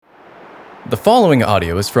The following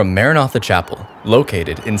audio is from Maranatha Chapel,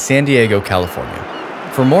 located in San Diego, California.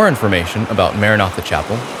 For more information about Maranatha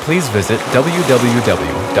Chapel, please visit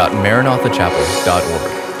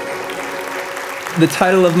www.maranathachapel.org. The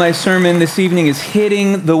title of my sermon this evening is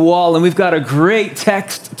Hitting the Wall, and we've got a great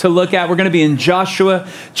text to look at. We're going to be in Joshua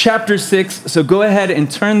chapter 6, so go ahead and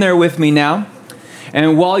turn there with me now.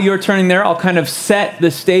 And while you're turning there, I'll kind of set the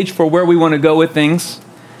stage for where we want to go with things.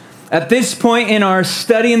 At this point in our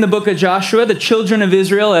study in the book of Joshua, the children of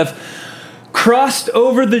Israel have crossed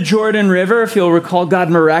over the Jordan River. If you'll recall, God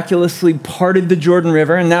miraculously parted the Jordan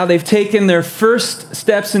River, and now they've taken their first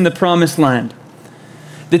steps in the promised land.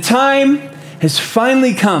 The time has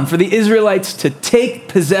finally come for the Israelites to take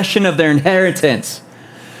possession of their inheritance.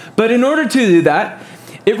 But in order to do that,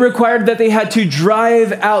 it required that they had to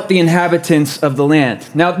drive out the inhabitants of the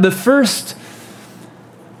land. Now, the first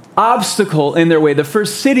obstacle in their way, the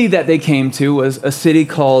first city that they came to was a city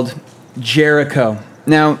called Jericho.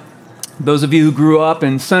 Now, those of you who grew up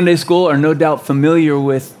in Sunday school are no doubt familiar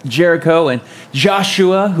with Jericho and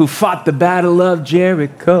Joshua, who fought the battle of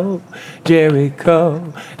Jericho,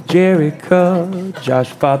 Jericho, Jericho. Josh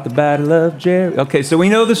fought the battle of Jericho. Okay, so we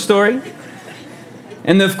know the story.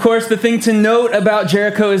 And of course, the thing to note about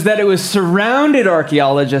Jericho is that it was surrounded,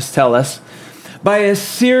 archaeologists tell us, by a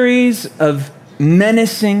series of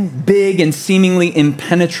menacing, big, and seemingly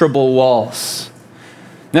impenetrable walls.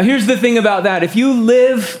 Now, here's the thing about that. If you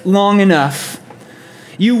live long enough,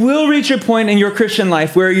 you will reach a point in your Christian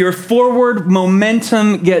life where your forward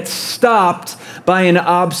momentum gets stopped by an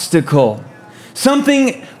obstacle.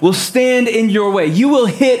 Something will stand in your way. You will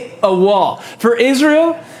hit a wall. For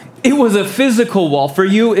Israel, it was a physical wall. For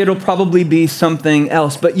you, it'll probably be something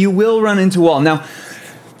else, but you will run into a wall. Now,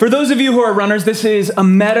 for those of you who are runners, this is a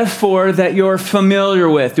metaphor that you're familiar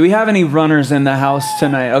with. Do we have any runners in the house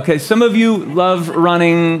tonight? Okay, some of you love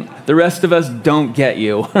running. The rest of us don't get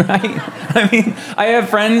you, right? I mean, I have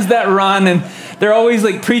friends that run, and they're always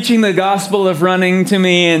like preaching the gospel of running to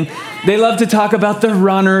me, and they love to talk about the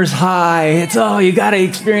runner's high. It's, you got to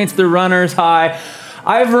experience the runner's high.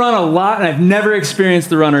 I've run a lot, and I've never experienced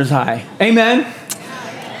the runner's high. Amen?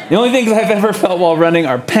 The only things I've ever felt while running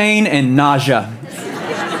are pain and nausea.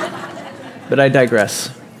 But I digress.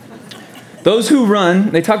 Those who run,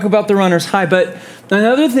 they talk about the runner's high, but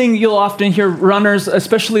another thing you'll often hear runners,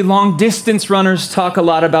 especially long-distance runners, talk a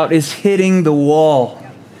lot about is hitting the wall.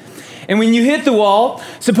 And when you hit the wall,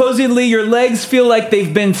 supposedly your legs feel like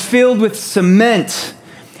they've been filled with cement.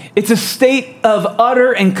 It's a state of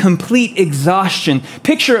utter and complete exhaustion.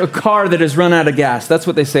 Picture a car that has run out of gas. That's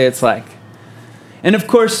what they say it's like. And of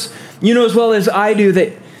course, you know as well as I do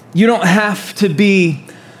that you don't have to be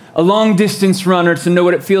a long-distance runner to know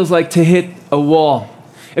what it feels like to hit a wall.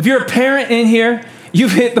 If you're a parent in here,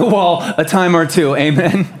 you've hit the wall a time or two,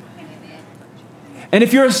 amen? And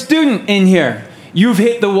if you're a student in here, you've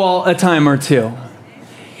hit the wall a time or two.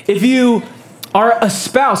 If you are a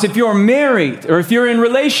spouse, if you're married, or if you're in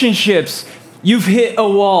relationships, you've hit a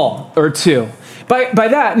wall or two. By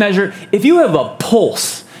that measure, if you have a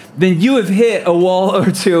pulse, then you have hit a wall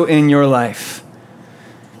or two in your life.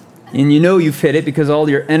 And you know you've hit it because all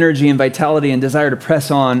your energy and vitality and desire to press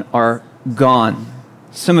on are gone.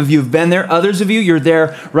 Some of you have been there. Others of you, you're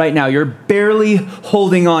there right now. You're barely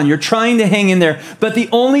holding on. You're trying to hang in there. But the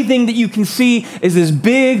only thing that you can see is this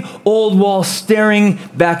big old wall staring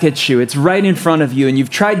back at you. It's right in front of you. And you've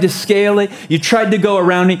tried to scale it. You've tried to go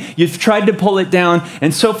around it. You've tried to pull it down.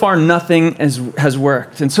 And so far, nothing has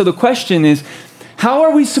worked. And so the question is, how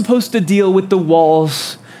are we supposed to deal with the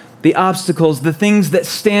walls, the obstacles, the things that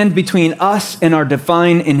stand between us and our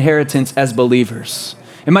divine inheritance as believers?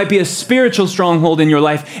 It might be a spiritual stronghold in your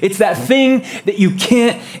life. It's that thing that you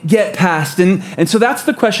can't get past. And so that's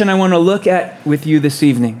the question I want to look at with you this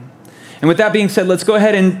evening. And with that being said, let's go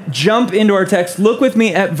ahead and jump into our text. Look with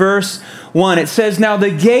me at verse 1. It says, "Now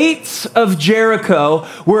the gates of Jericho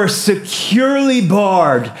were securely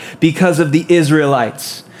barred because of the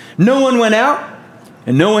Israelites. No one went out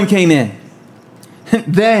and no one came in.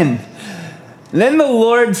 Then the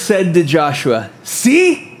Lord said to Joshua,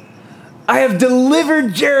 'See, I have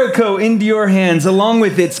delivered Jericho into your hands, along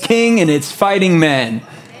with its king and its fighting men.'"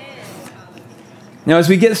 Now, as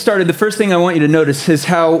we get started, the first thing I want you to notice is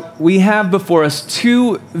how we have before us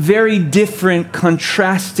two very different,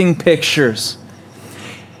 contrasting pictures.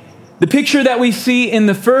 The picture that we see in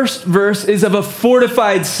the first verse is of a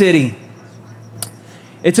fortified city.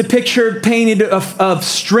 It's a picture painted of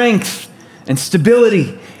strength and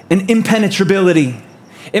stability and impenetrability.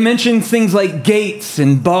 It mentions things like gates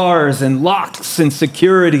and bars and locks and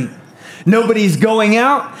security. Nobody's going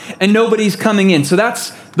out and nobody's coming in. So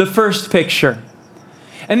that's the first picture.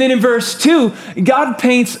 And then in verse 2, God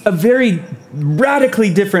paints a very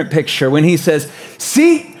radically different picture when he says,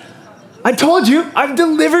 see, I told you, I've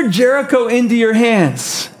delivered Jericho into your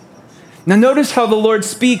hands. Now notice how the Lord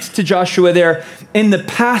speaks to Joshua there in the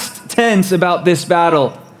past tense about this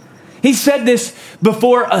battle. He said this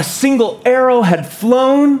before a single arrow had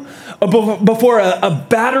flown, before a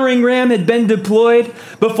battering ram had been deployed,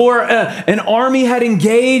 before an army had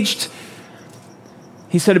engaged.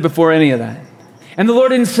 He said it before any of that. And the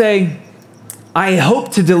Lord didn't say, I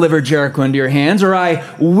hope to deliver Jericho into your hands, or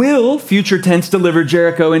I will, future tense, deliver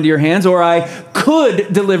Jericho into your hands, or I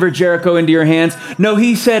could deliver Jericho into your hands. No,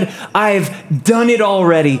 he said, I've done it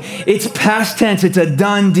already. It's past tense. It's a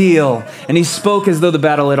done deal. And he spoke as though the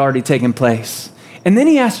battle had already taken place. And then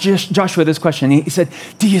he asked Joshua this question. He said,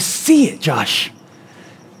 do you see it, Josh?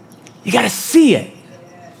 You got to see it.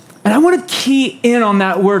 And I want to key in on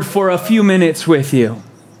that word for a few minutes with you.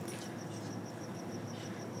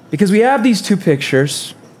 Because we have these two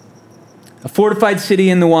pictures, a fortified city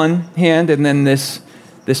in the one hand, and then this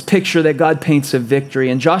picture that God paints of victory.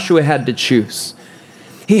 And Joshua had to choose.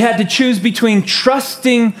 He had to choose between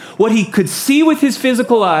trusting what he could see with his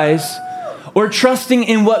physical eyes or trusting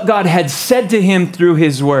in what God had said to him through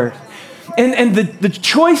his word. And the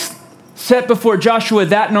choice set before Joshua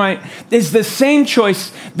that night is the same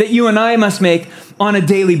choice that you and I must make on a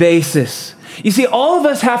daily basis. You see, all of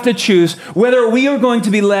us have to choose whether we are going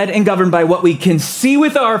to be led and governed by what we can see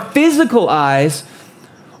with our physical eyes,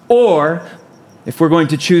 or if we're going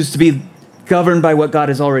to choose to be governed by what God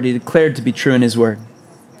has already declared to be true in his word.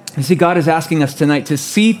 You see, God is asking us tonight to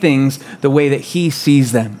see things the way that he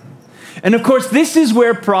sees them. And of course, this is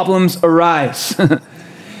where problems arise.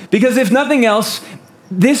 Because if nothing else,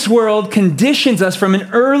 this world conditions us from an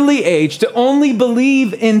early age to only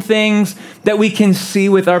believe in things that we can see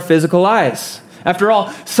with our physical eyes. After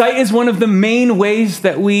all, sight is one of the main ways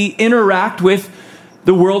that we interact with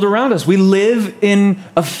the world around us. We live in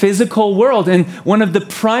a physical world, and one of the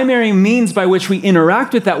primary means by which we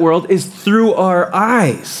interact with that world is through our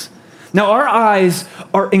eyes. Now, our eyes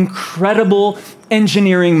are incredible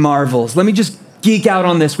engineering marvels. Let me just geek out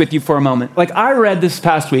on this with you for a moment. Like, I read this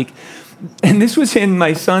past week, and this was in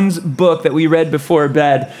my son's book that we read before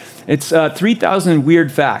bed. It's 3,000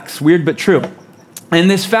 Weird Facts, weird but true. And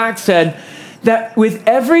this fact said that with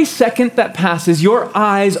every second that passes, your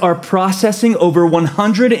eyes are processing over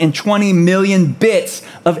 120 million bits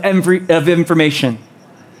of information.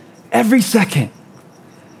 Every second.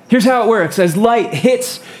 Here's how it works. As light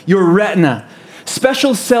hits your retina,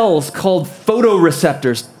 special cells called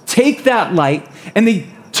photoreceptors take that light and they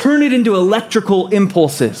turn it into electrical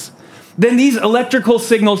impulses. Then these electrical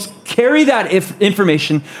signals carry that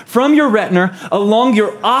information from your retina along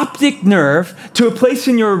your optic nerve to a place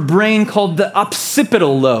in your brain called the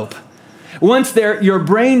occipital lobe. Once there, your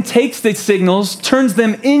brain takes the signals, turns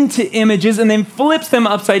them into images, and then flips them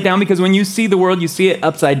upside down, because when you see the world, you see it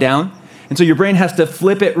upside down. And so your brain has to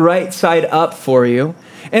flip it right side up for you.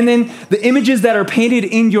 And then the images that are painted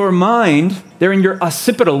in your mind, they're in your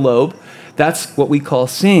occipital lobe. That's what we call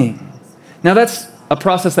seeing. Now that's a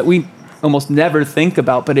process that we almost never think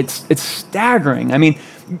about, but it's staggering. I mean,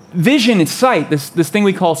 vision and sight, this thing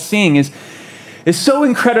we call seeing, is so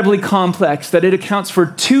incredibly complex that it accounts for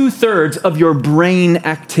 2/3 of your brain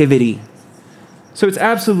activity. So it's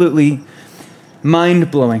absolutely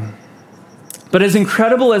mind-blowing. But as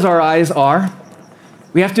incredible as our eyes are,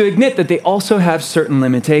 we have to admit that they also have certain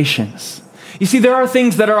limitations. You see, there are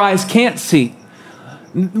things that our eyes can't see.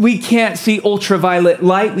 We can't see ultraviolet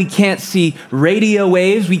light. We can't see radio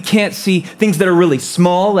waves. We can't see things that are really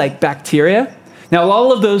small, like bacteria. Now,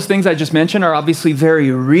 all of those things I just mentioned are obviously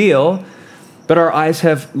very real, but our eyes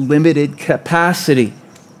have limited capacity.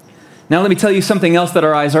 Now, let me tell you something else that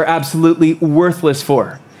our eyes are absolutely worthless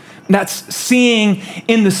for. That's seeing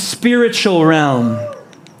in the spiritual realm.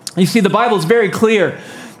 You see, the Bible is very clear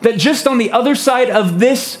that just on the other side of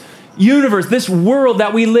this universe, this world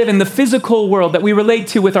that we live in, the physical world that we relate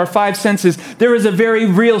to with our five senses, there is a very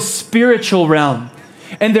real spiritual realm.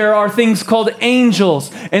 And there are things called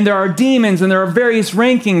angels, and there are demons, and there are various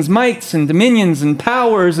rankings, mights and dominions and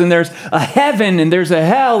powers, and there's a heaven, and there's a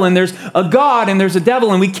hell, and there's a God, and there's a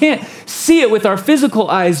devil, and we can't see it with our physical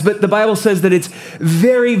eyes, but the Bible says that it's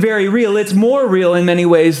very, very real. It's more real in many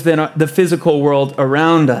ways than the physical world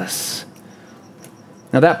around us.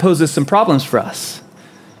 Now that poses some problems for us.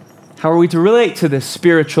 How are we to relate to this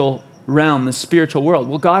spiritual realm, the spiritual world?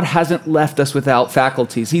 Well, God hasn't left us without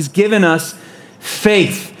faculties. He's given us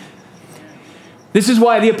faith. This is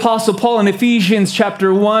why the Apostle Paul in Ephesians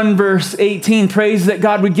chapter 1, verse 18 prays that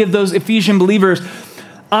God would give those Ephesian believers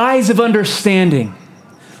eyes of understanding.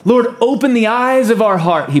 Lord, open the eyes of our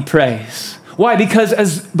heart, he prays. Why? Because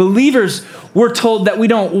as believers, we're told that we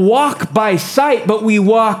don't walk by sight, but we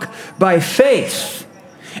walk by faith.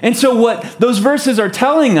 And so what those verses are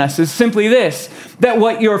telling us is simply this, that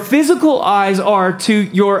what your physical eyes are to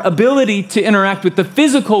your ability to interact with the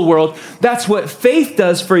physical world, that's what faith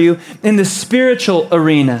does for you in the spiritual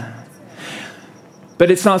arena. But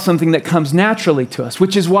it's not something that comes naturally to us,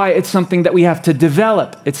 which is why it's something that we have to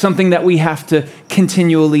develop. It's something that we have to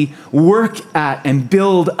continually work at and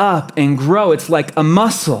build up and grow. It's like a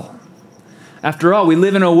muscle. After all, we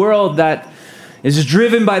live in a world that is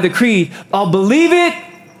driven by the creed, I'll believe it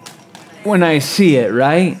when I see it,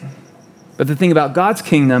 right? But the thing about God's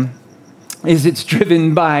kingdom is it's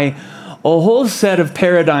driven by a whole set of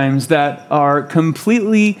paradigms that are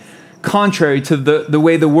completely contrary to the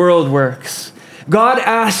way the world works. God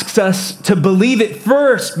asks us to believe it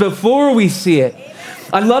first before we see it.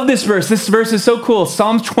 I love this verse. This verse is so cool.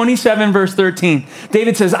 Psalms 27, verse 13.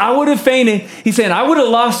 David says, I would have fainted. He's saying, I would have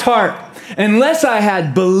lost heart unless I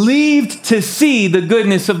had believed to see the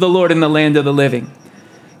goodness of the Lord in the land of the living.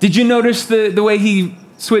 Did you notice the way he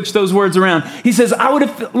switched those words around? He says, I would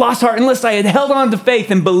have lost heart unless I had held on to faith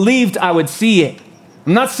and believed I would see it.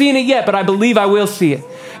 I'm not seeing it yet, but I believe I will see it.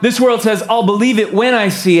 This world says, I'll believe it when I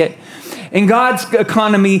see it. In God's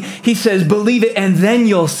economy, he says, believe it and then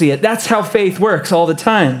you'll see it. That's how faith works all the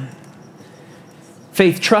time.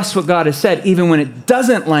 Faith trusts what God has said, even when it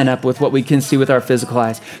doesn't line up with what we can see with our physical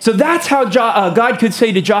eyes. So that's how God could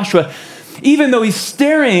say to Joshua, even though he's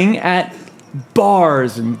staring at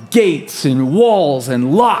bars and gates and walls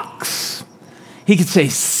and locks, he could say,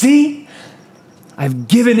 see, I've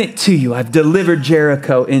given it to you. I've delivered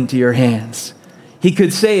Jericho into your hands. He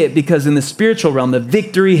could say it because in the spiritual realm, the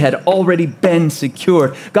victory had already been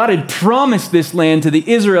secured. God had promised this land to the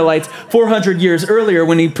Israelites 400 years earlier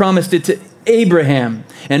when he promised it to Abraham.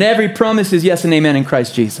 And every promise is yes and amen in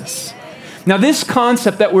Christ Jesus. Now, this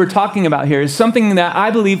concept that we're talking about here is something that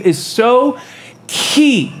I believe is so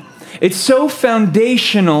key. It's so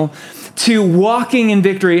foundational to walking in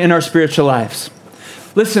victory in our spiritual lives.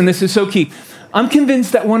 Listen, this is so key. I'm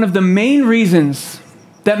convinced that one of the main reasons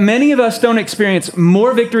that many of us don't experience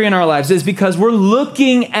more victory in our lives is because we're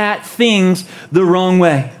looking at things the wrong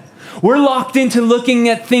way. We're locked into looking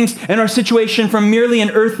at things and our situation from merely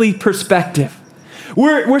an earthly perspective.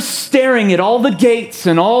 We're staring at all the gates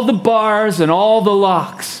and all the bars and all the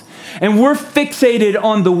locks, and we're fixated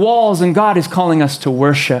on the walls, and God is calling us to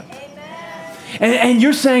worship. And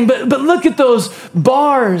you're saying, but look at those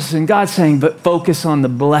bars, and God's saying, but focus on the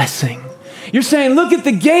blessing. You're saying, look at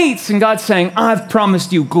the gates, and God's saying, I've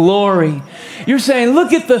promised you glory. You're saying,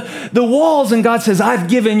 look at the walls, and God says, I've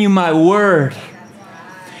given you my word.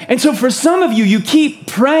 And so for some of you, you keep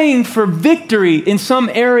praying for victory in some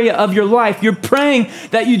area of your life. You're praying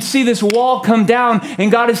that you'd see this wall come down,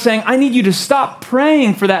 and God is saying, I need you to stop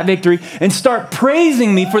praying for that victory and start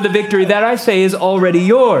praising me for the victory that I say is already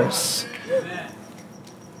yours.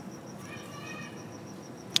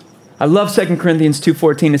 I love 2 Corinthians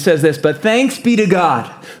 2:14. It says this, but thanks be to God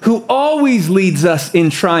who always leads us in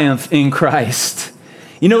triumph in Christ.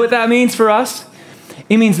 You know what that means for us?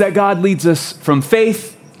 It means that God leads us from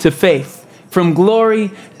faith to faith, from glory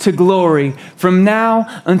to glory, from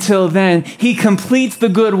now until then. He completes the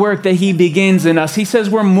good work that he begins in us. He says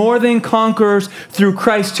we're more than conquerors through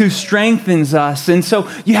Christ who strengthens us. And so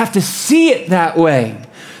you have to see it that way.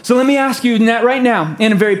 So let me ask you right now,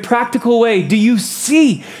 in a very practical way, do you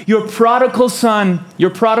see your prodigal son, your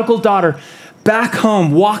prodigal daughter back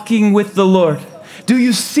home walking with the Lord? Do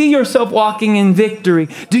you see yourself walking in victory?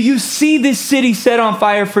 Do you see this city set on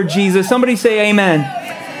fire for Jesus? Somebody say amen.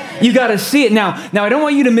 You got to see it. Now, I don't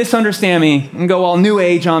want you to misunderstand me and go all New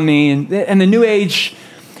Age on me. And the New Age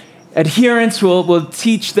adherents will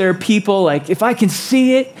teach their people, like, if I can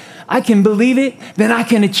see it, I can believe it, then I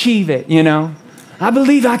can achieve it, you know. I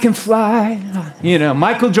believe I can fly. You know,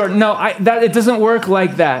 Michael Jordan. No, it doesn't work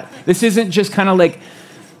like that. This isn't just kind of like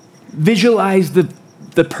visualize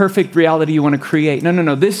the perfect reality you want to create.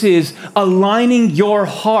 No. This is aligning your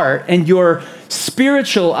heart and your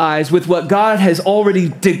spiritual eyes with what God has already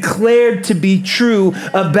declared to be true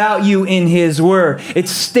about you in his word.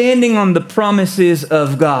 It's standing on the promises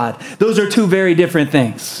of God. Those are two very different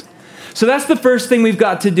things. So that's the first thing we've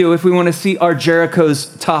got to do if we want to see our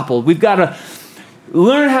Jerichos toppled. We've got to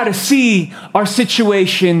learn how to see our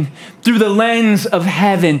situation through the lens of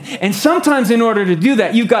heaven. And sometimes in order to do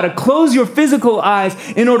that, you've got to close your physical eyes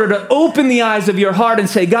in order to open the eyes of your heart and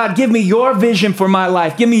say, God, give me your vision for my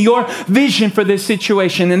life. Give me your vision for this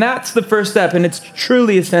situation. And that's the first step, and it's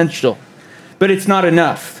truly essential, but it's not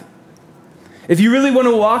enough. If you really want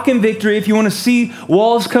to walk in victory, if you want to see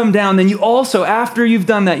walls come down, then you also, after you've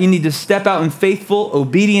done that, you need to step out in faithful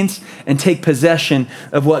obedience and take possession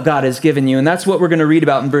of what God has given you. And that's what we're going to read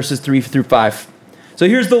about in verses 3 through 5. So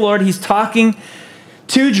here's the Lord. He's talking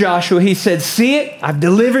to Joshua. He said, see it? I've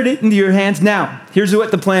delivered it into your hands. Now, here's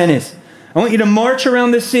what the plan is. I want you to march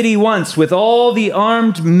around the city once with all the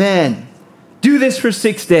armed men. Do this for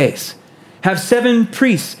 6 days. Have 7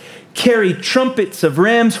 priests carry trumpets of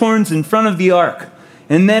ram's horns in front of the ark.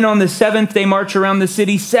 And then on the 7th, they march around the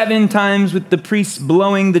city 7 times with the priests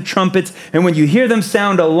blowing the trumpets. And when you hear them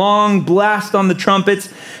sound a long blast on the trumpets,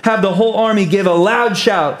 have the whole army give a loud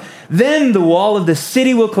shout. Then the wall of the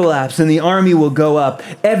city will collapse and the army will go up,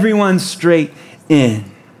 everyone straight in.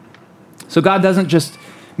 So God doesn't just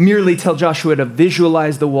merely tell Joshua to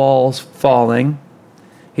visualize the walls falling.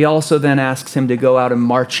 He also then asks him to go out and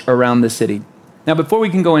march around the city. Now, before we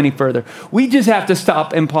can go any further, we just have to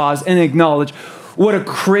stop and pause and acknowledge what a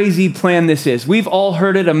crazy plan this is. We've all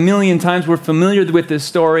heard it a million times. We're familiar with this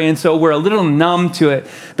story, and so we're a little numb to it.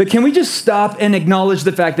 But can we just stop and acknowledge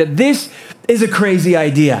the fact that this is a crazy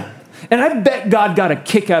idea? And I bet God got a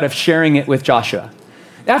kick out of sharing it with Joshua.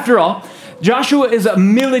 After all, Joshua is a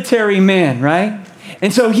military man, right?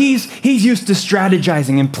 And so he's used to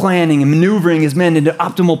strategizing and planning and maneuvering his men into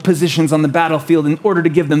optimal positions on the battlefield in order to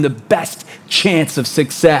give them the best chance of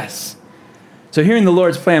success. So hearing the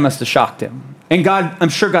Lord's plan must have shocked him. And God, I'm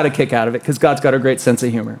sure, got a kick out of it because God's got a great sense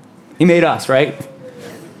of humor. He made us, right?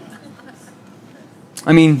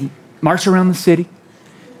 I mean, march around the city,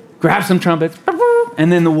 grab some trumpets,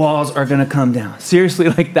 and then the walls are going to come down. Seriously,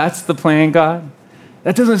 like that's the plan, God?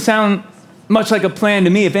 That doesn't sound much like a plan to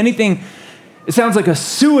me. If anything, it sounds like a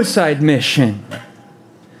suicide mission.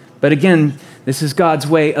 But again, this is God's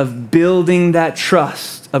way of building that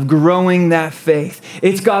trust, of growing that faith.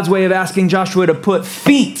 It's God's way of asking Joshua to put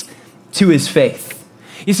feet to his faith.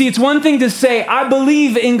 You see, it's one thing to say, I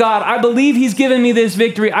believe in God. I believe he's given me this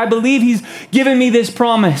victory. I believe he's given me this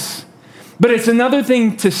promise. But it's another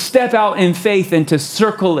thing to step out in faith and to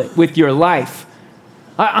circle it with your life.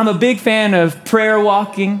 I'm a big fan of prayer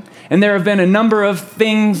walking. And there have been a number of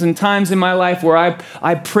things and times in my life where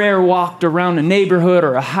I prayer walked around a neighborhood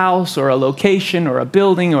or a house or a location or a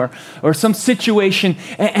building or some situation.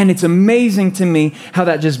 And it's amazing to me how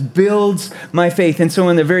that just builds my faith. And so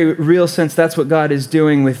in the very real sense, that's what God is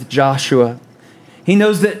doing with Joshua. He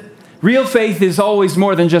knows that real faith is always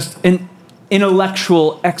more than just an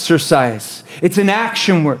intellectual exercise. It's an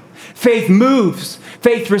action word. Faith moves.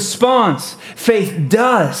 Faith responds. Faith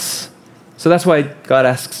does. So that's why God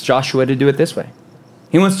asks Joshua to do it this way.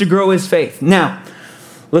 He wants to grow his faith. Now,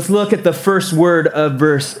 let's look at the first word of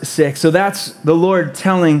verse 6. So that's the Lord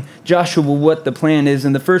telling Joshua what the plan is.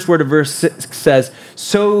 And the first word of verse 6 says,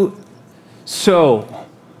 So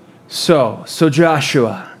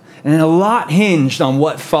Joshua. And a lot hinged on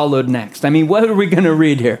what followed next. I mean, what are we going to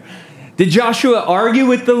read here? Did Joshua argue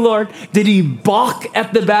with the Lord? Did he balk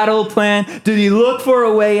at the battle plan? Did he look for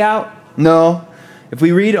a way out? No. If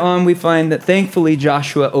we read on, we find that thankfully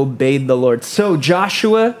Joshua obeyed the Lord. So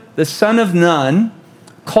Joshua, the son of Nun,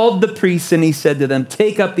 called the priests and he said to them,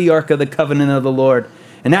 take up the ark of the covenant of the Lord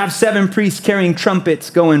and have 7 priests carrying trumpets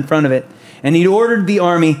go in front of it. And he ordered the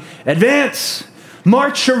army, advance,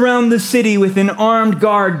 march around the city with an armed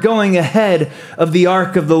guard going ahead of the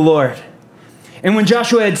ark of the Lord. And when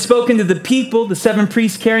Joshua had spoken to the people, the 7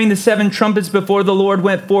 priests carrying the 7 trumpets before the Lord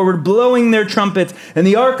went forward, blowing their trumpets, and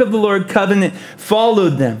the ark of the Lord covenant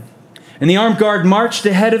followed them. And the armed guard marched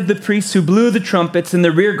ahead of the priests who blew the trumpets, and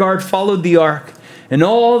the rear guard followed the ark. And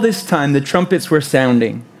all this time the trumpets were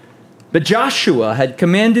sounding. But Joshua had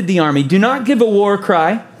commanded the army, do not give a war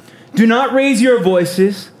cry, do not raise your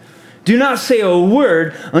voices, do not say a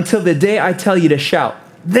word until the day I tell you to shout.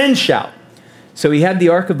 Then shout. So he had the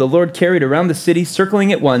ark of the Lord carried around the city, circling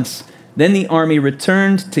it once. Then the army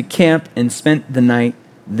returned to camp and spent the night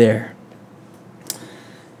there.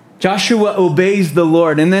 Joshua obeys the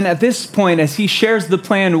Lord. And then at this point, as he shares the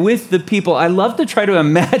plan with the people, I love to try to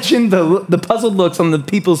imagine the puzzled looks on the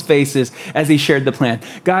people's faces as he shared the plan.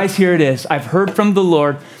 Guys, here it is. I've heard from the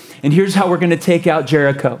Lord, and here's how we're going to take out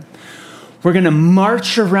Jericho. We're going to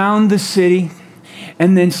march around the city,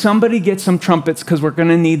 and then somebody get some trumpets because we're going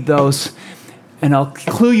to need those. And I'll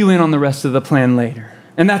clue you in on the rest of the plan later.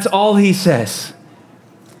 And that's all he says.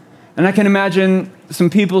 And I can imagine some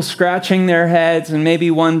people scratching their heads and maybe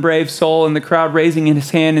one brave soul in the crowd raising his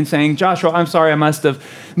hand and saying, Joshua, I'm sorry, I must have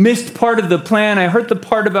missed part of the plan. I heard the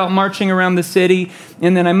part about marching around the city,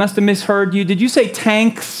 and then I must have misheard you. Did you say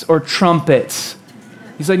tanks or trumpets?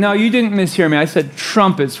 He's like, no, you didn't mishear me. I said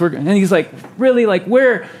trumpets. And he's like, really? Like,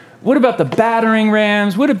 where What about the battering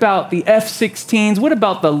rams? What about the F-16s? What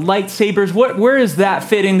about the lightsabers? Where does that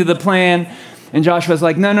fit into the plan? And Joshua's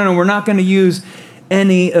like, no, we're not going to use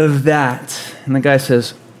any of that. And the guy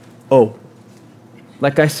says, oh,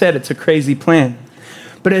 like I said, it's a crazy plan.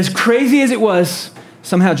 But as crazy as it was,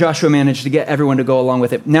 somehow Joshua managed to get everyone to go along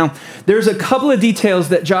with it. Now, there's a couple of details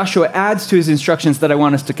that Joshua adds to his instructions that I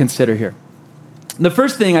want us to consider here. The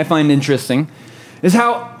first thing I find interesting is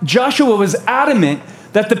how Joshua was adamant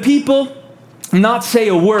that the people not say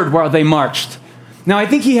a word while they marched. Now, I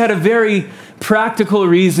think he had a very practical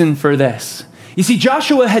reason for this. You see,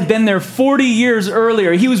 Joshua had been there 40 years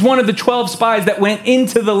earlier. He was one of the 12 spies that went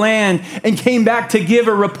into the land and came back to give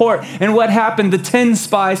a report. And what happened? The 10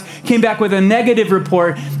 spies came back with a negative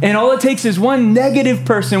report. And all it takes is one negative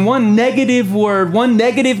person, one negative word, one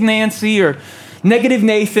negative Nancy or negative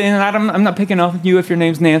Nathan. I'm not picking on you if your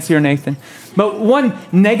name's Nancy or Nathan. But one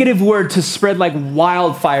negative word to spread like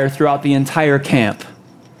wildfire throughout the entire camp.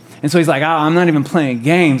 And so he's like, I'm not even playing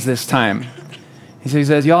games this time. He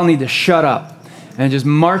says, y'all need to shut up and just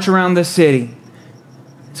march around the city.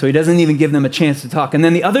 So he doesn't even give them a chance to talk. And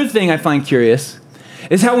then the other thing I find curious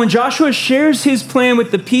is how when Joshua shares his plan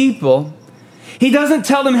with the people, he doesn't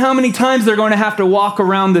tell them how many times they're going to have to walk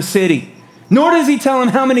around the city, nor does he tell them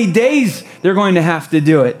how many days they're going to have to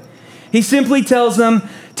do it. He simply tells them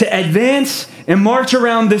to advance and march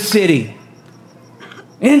around the city.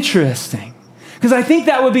 Interesting. Because I think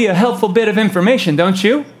that would be a helpful bit of information, don't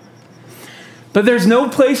you? But there's no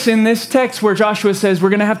place in this text where Joshua says we're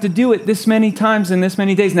going to have to do it this many times in this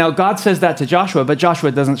many days. Now, God says that to Joshua, but Joshua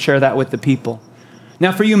doesn't share that with the people.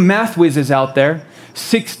 Now, for you math whizzes out there,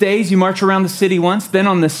 6 days you march around the city once. Then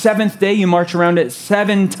on the 7th day, you march around it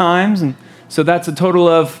 7 times. And so that's a total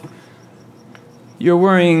of, you're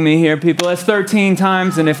worrying me here, people. That's 13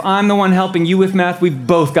 times. And if I'm the one helping you with math, we've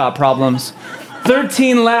both got problems.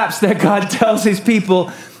 13 laps that God tells his people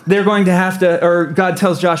they're going to have to, or God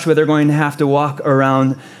tells Joshua they're going to have to walk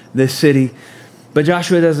around the city. But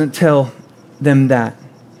Joshua doesn't tell them that.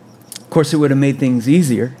 Of course, it would have made things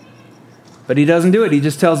easier. But he doesn't do it. He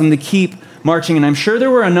just tells them to keep marching. And I'm sure there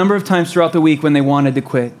were a number of times throughout the week when they wanted to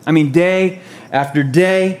quit. I mean, day after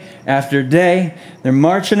day after day, they're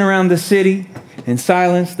marching around the city in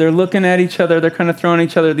silence. They're looking at each other. They're kind of throwing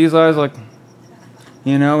each other these eyes like,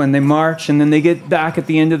 and they march. And then they get back at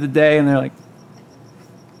the end of the day and they're like,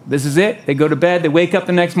 this is it. They go to bed. They wake up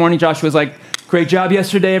the next morning. Joshua's like, great job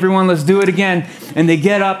yesterday, everyone. Let's do it again. And they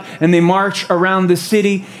get up and they march around the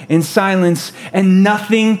city in silence, and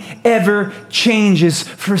nothing ever changes.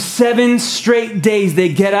 For 7 straight days,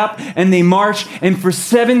 they get up and they march, and for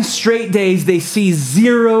 7 straight days, they see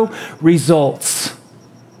 0 results.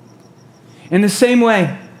 In the same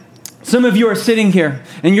way, some of you are sitting here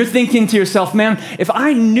and you're thinking to yourself, man, if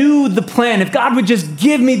I knew the plan, if God would just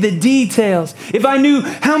give me the details, if I knew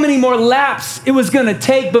how many more laps it was going to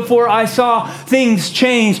take before I saw things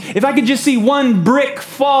change, if I could just see one brick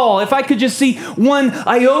fall, if I could just see one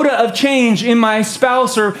iota of change in my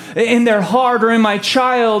spouse or in their heart or in my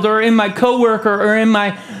child or in my coworker or in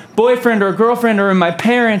my boyfriend or girlfriend or in my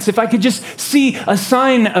parents, if I could just see a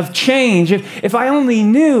sign of change, if I only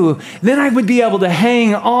knew, then I would be able to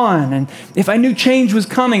hang on. And if I knew change was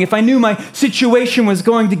coming, if I knew my situation was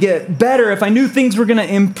going to get better, if I knew things were going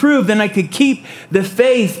to improve, then I could keep the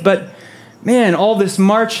faith. But man, all this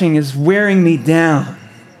marching is wearing me down.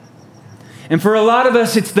 And for a lot of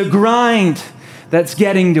us, it's the grind that's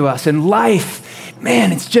getting to us. And life,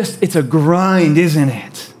 man, it's a grind, isn't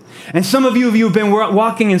it? And some of you have been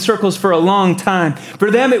walking in circles for a long time. For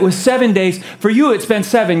them, it was 7 days. For you, it's been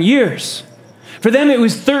 7 years. For them, it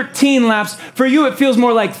was 13 laps. For you, it feels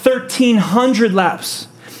more like 1,300 laps.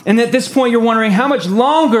 And at this point, you're wondering, how much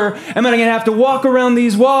longer am I going to have to walk around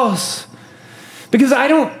these walls? Because I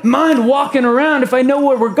don't mind walking around if I know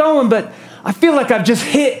where we're going, but I feel like I've just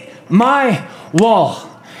hit my wall.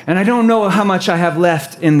 And I don't know how much I have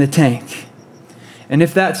left in the tank. And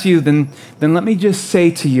if that's you, then let me just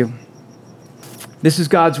say to you, this is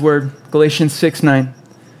God's word, Galatians 6:9.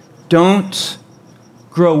 Don't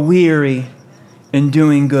grow weary in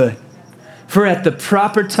doing good, for at the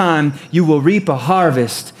proper time you will reap a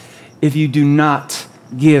harvest if you do not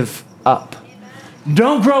give up.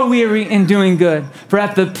 Don't grow weary in doing good, for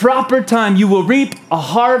at the proper time you will reap a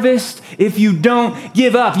harvest if you don't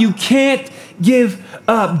give up. You can't give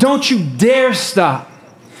up. Don't you dare stop.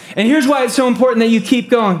 And here's why it's so important that you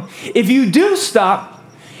keep going. If you do stop,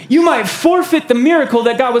 you might forfeit the miracle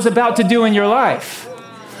that God was about to do in your life.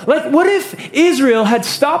 Like, what if Israel had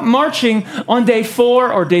stopped marching on day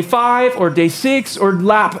 4 or day 5 or day 6 or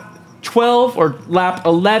lap 12 or lap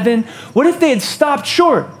 11? What if they had stopped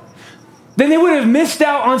short? then they would have missed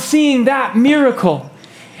out on seeing that miracle.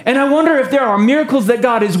 And I wonder if there are miracles that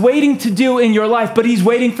God is waiting to do in your life, but he's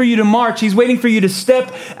waiting for you to march. He's waiting for you to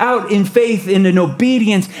step out in faith and in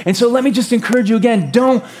obedience. And so let me just encourage you again,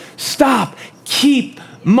 don't stop. Keep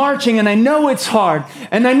marching. And I know it's hard,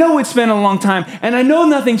 and I know it's been a long time, and I know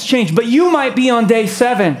nothing's changed, but you might be on day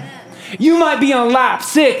 7. You might be on lap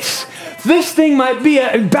 6. This thing might be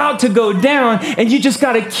about to go down, and you just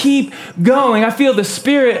got to keep going. I feel the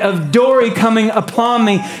spirit of Dory coming upon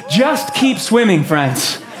me. Just keep swimming,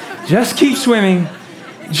 friends. Just keep swimming.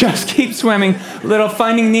 Just keep swimming. Little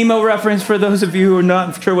Finding Nemo reference for those of you who are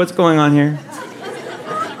not sure what's going on here.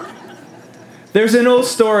 There's an old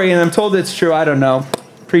story, and I'm told it's true. I don't know.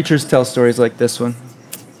 Preachers tell stories like this one.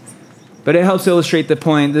 But it helps illustrate the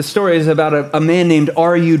point. This story is about a man named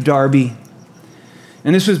R.U. Darby.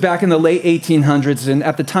 And this was back in the late 1800s. And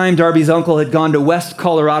at the time, Darby's uncle had gone to West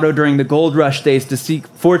Colorado during the gold rush days to seek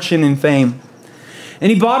fortune and fame.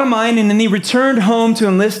 And he bought a mine, and then he returned home to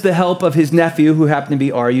enlist the help of his nephew, who happened to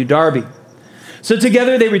be R.U. Darby. So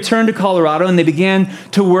together they returned to Colorado, and they began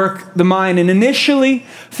to work the mine. And initially,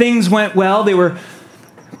 things went well. They were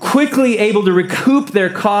quickly able to recoup their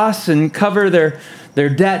costs and cover their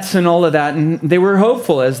debts and all of that. And they were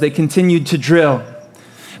hopeful as they continued to drill.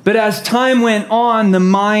 But as time went on, the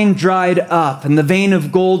mine dried up, and the vein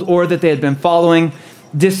of gold ore that they had been following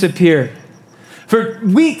disappeared. For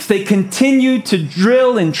weeks, they continued to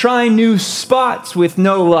drill and try new spots with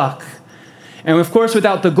no luck. And of course,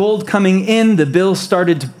 without the gold coming in, the bills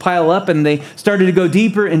started to pile up, and they started to go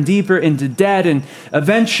deeper and deeper into debt. And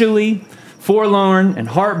eventually, forlorn and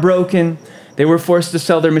heartbroken, they were forced to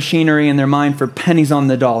sell their machinery and their mine for pennies on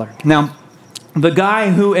the dollar. Now, the guy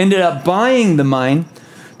who ended up buying the mine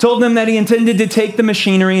told them that he intended to take the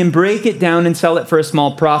machinery and break it down and sell it for a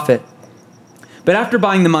small profit. But after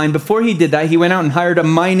buying the mine, before he did that, he went out and hired a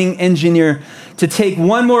mining engineer to take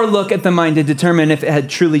one more look at the mine to determine if it had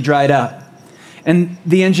truly dried up. And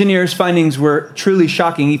the engineer's findings were truly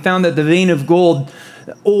shocking. He found that the vein of gold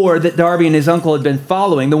ore that Darby and his uncle had been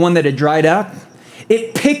following, the one that had dried up,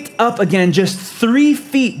 it picked up again just 3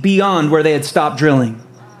 feet beyond where they had stopped drilling.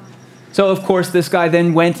 So, of course, this guy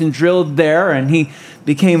then went and drilled there, and he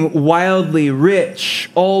became wildly rich,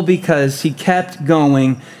 all because he kept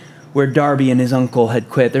going where Darby and his uncle had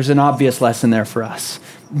quit. There's an obvious lesson there for us.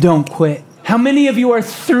 Don't quit. How many of you are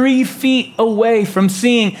 3 feet away from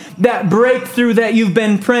seeing that breakthrough that you've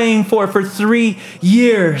been praying for 3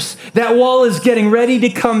 years? That wall is getting ready to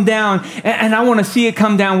come down, and I want to see it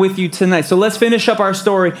come down with you tonight. So let's finish up our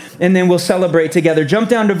story, and then we'll celebrate together. Jump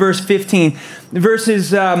down to verse 15.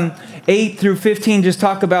 Verses 8 through 15 just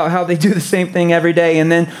talk about how they do the same thing every day. And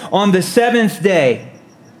then on the 7th day,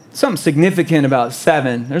 something significant about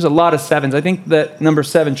 7. There's a lot of 7s. I think that number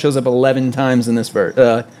 7 shows up 11 times in this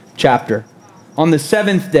chapter. On the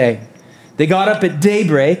 7th day, they got up at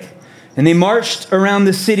daybreak, and they marched around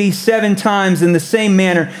the city 7 times in the same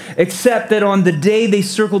manner, except that on the day they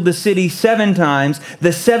circled the city 7 times, the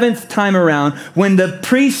 7th time around, when the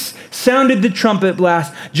priests sounded the trumpet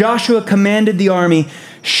blast, Joshua commanded the army,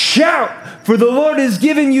 "Shout, for the Lord has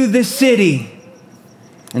given you this city."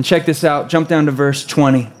 And check this out. Jump down to verse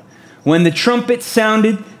 20. When the trumpet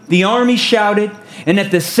sounded, the army shouted, and at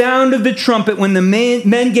the sound of the trumpet, when the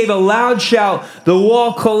men gave a loud shout, the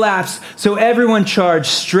wall collapsed. So everyone charged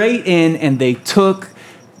straight in, and they took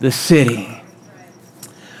the city.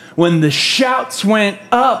 When the shouts went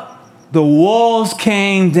up, the walls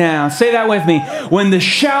came down. Say that with me. When the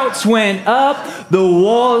shouts went up, the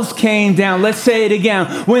walls came down. Let's say it again.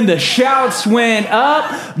 When the shouts went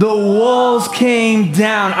up, the walls came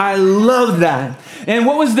down. I love that. And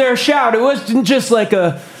what was their shout? It wasn't just like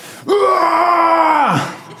a,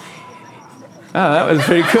 "Ah!" Oh, that was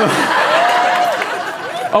pretty cool.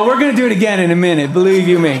 Oh, we're going to do it again in a minute. Believe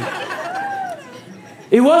you me.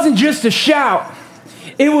 It wasn't just a shout.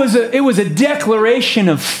 It was a declaration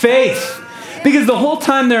of faith, because the whole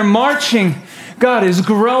time they're marching, God is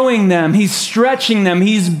growing them. He's stretching them.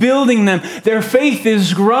 He's building them. Their faith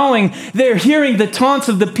is growing. They're hearing the taunts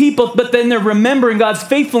of the people, but then they're remembering God's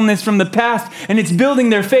faithfulness from the past, and it's building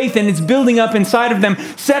their faith, and it's building up inside of them.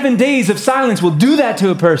 7 days of silence will do that to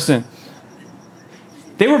a person.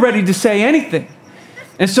 They were ready to say anything.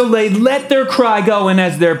 And so they let their cry go, and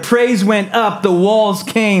as their praise went up, the walls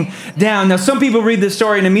came down. Now, some people read this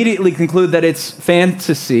story and immediately conclude that it's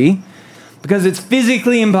fantasy, because it's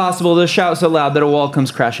physically impossible to shout so loud that a wall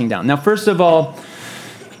comes crashing down. Now, first of all,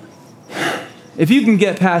 if you can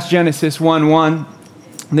get past Genesis 1:1,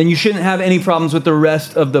 then you shouldn't have any problems with the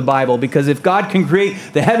rest of the Bible, because if God can create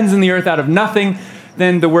the heavens and the earth out of nothing,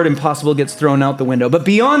 then the word impossible gets thrown out the window. But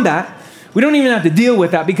beyond that, We don't even have to deal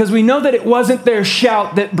with that because we know that it wasn't their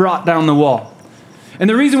shout that brought down the wall. And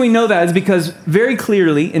the reason we know that is because very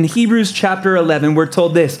clearly in Hebrews chapter 11, we're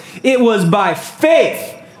told this: it was by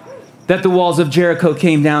faith that the walls of Jericho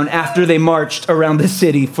came down after they marched around the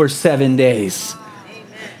city for 7 days.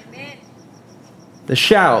 Amen. The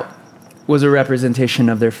shout was a representation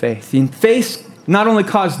of their faith. And faith not only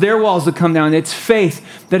caused their walls to come down, it's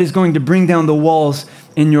faith that is going to bring down the walls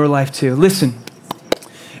in your life too. Listen,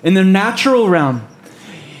 in the natural realm,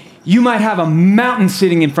 you might have a mountain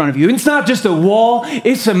sitting in front of you. It's not just a wall,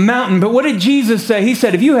 it's a mountain. But what did Jesus say? He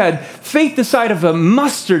said, if you had faith the size of a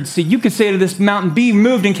mustard seed, you could say to this mountain, be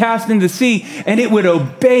moved and cast into the sea, and it would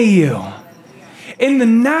obey you. In the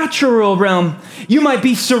natural realm, you might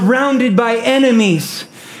be surrounded by enemies.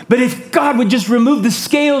 But if God would just remove the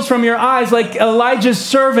scales from your eyes like Elisha's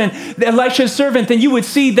servant, then you would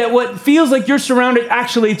see that what feels like you're surrounded,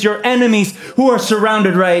 actually it's your enemies who are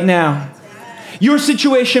surrounded right now. Your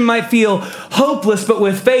situation might feel hopeless, but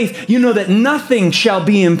with faith, you know that nothing shall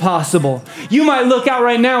be impossible. You might look out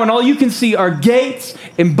right now and all you can see are gates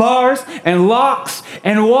and bars and locks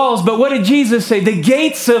and walls. But what did Jesus say? The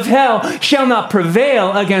gates of hell shall not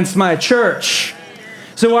prevail against my church.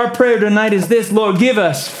 So our prayer tonight is this: Lord, give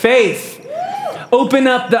us faith. Open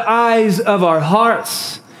up the eyes of our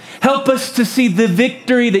hearts. Help us to see the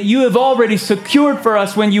victory that you have already secured for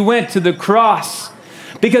us when you went to the cross.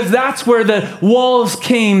 Because that's where the walls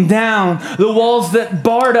came down, the walls that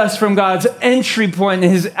barred us from God's entry point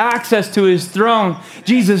and his access to his throne.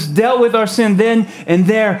 Jesus dealt with our sin then and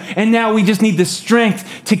there, and now we just need the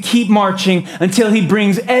strength to keep marching until he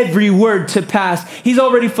brings every word to pass. He's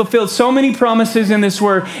already fulfilled so many promises in this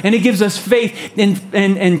word, and it gives us faith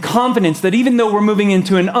and confidence that even though we're moving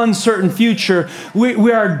into an uncertain future,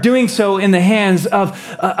 we are doing so in the hands of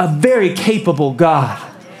a very capable God.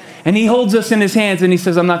 And he holds us in his hands and he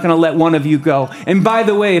says, I'm not going to let one of you go. And by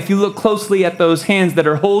the way, if you look closely at those hands that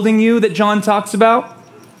are holding you that John talks about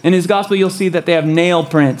in his gospel, you'll see that they have nail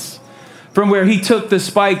prints from where he took the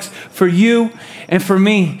spikes for you and for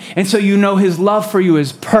me. And so you know his love for you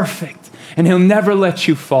is perfect and he'll never let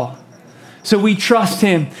you fall. So we trust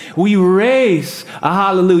him. We raise a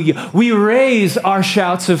hallelujah. We raise our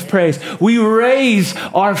shouts of praise. We raise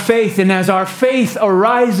our faith. And as our faith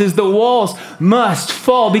arises, the walls must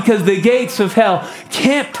fall because the gates of hell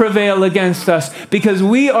can't prevail against us because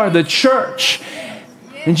we are the church.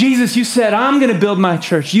 And Jesus, you said, I'm going to build my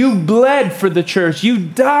church. You bled for the church. You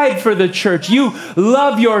died for the church. You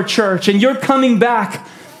love your church and you're coming back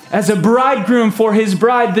as a bridegroom for his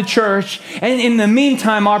bride, the church. And in the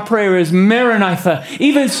meantime, our prayer is Maranatha.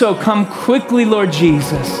 Even so, come quickly, Lord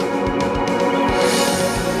Jesus.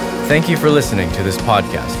 Thank you for listening to this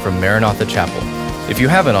podcast from Maranatha Chapel. If you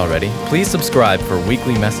haven't already, please subscribe for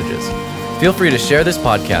weekly messages. Feel free to share this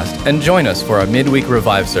podcast and join us for our midweek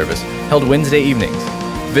revive service held Wednesday evenings.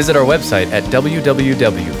 Visit our website at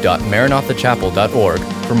www.maranathachapel.org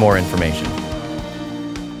for more information.